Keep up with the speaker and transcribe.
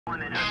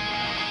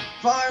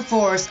Fire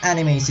Force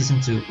Anime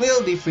Season 2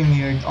 will be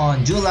premiered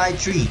on July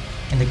 3,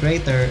 and the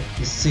creator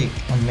is sick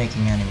on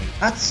making anime.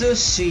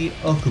 Atsushi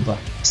Ōkubo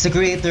is the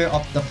creator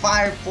of the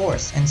Fire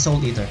Force and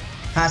Soul Eater,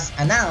 has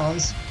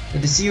announced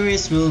that the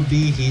series will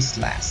be his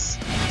last.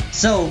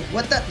 So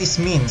what this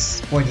means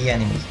for the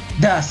anime?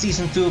 The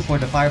Season 2 for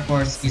the Fire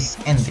Force is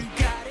ending.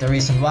 The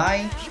reason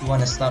why he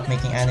wanna stop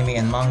making anime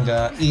and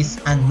manga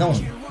is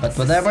unknown, but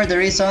whatever the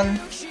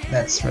reason,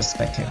 let's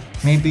respect him.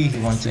 Maybe he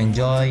wants to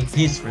enjoy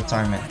his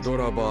retirement.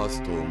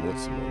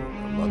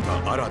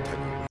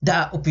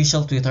 The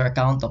official Twitter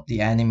account of the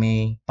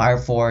anime Fire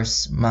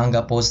Force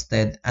manga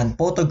posted an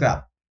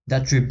photograph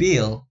that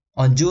revealed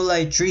on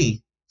July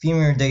 3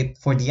 premiere date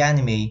for the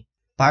anime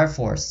Fire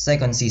Force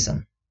second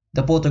season.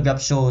 The photograph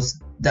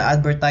shows the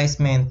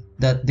advertisement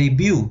that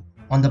debut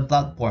on the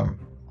platform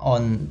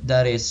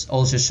that is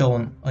also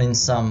shown in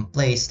some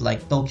place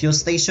like Tokyo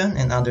Station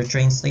and other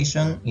train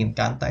station in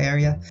Kanto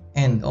area.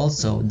 And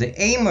also the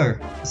Aimer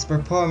is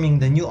performing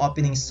the new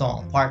opening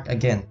song part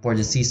again for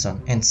the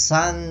season, and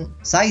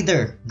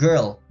Cider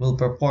Girl will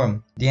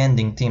perform the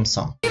ending theme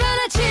song.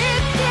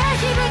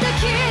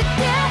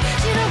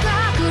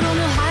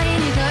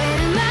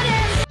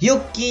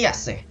 Yuki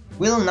Yase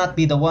will not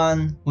be the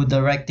one who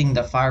directing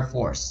the Fire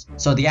Force,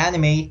 so the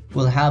anime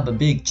will have a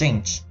big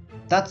change.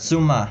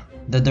 Tatsuma,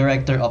 the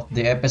director of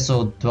the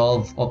episode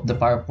 12 of the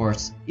Fire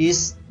Force,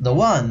 is the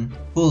one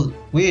who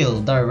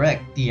will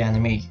direct the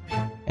anime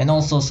and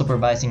also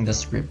supervising the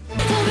script.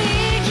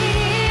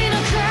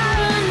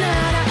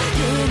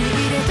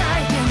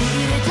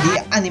 The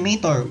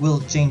animator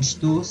will change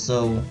too,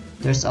 so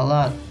there's a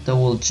lot that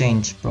will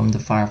change from the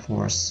Fire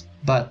Force.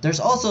 But there's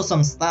also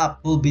some stuff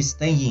will be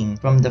staying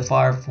from the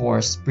Fire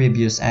Force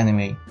previous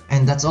anime.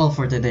 And that's all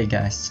for today,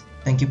 guys.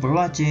 Thank you for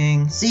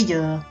watching. See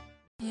ya!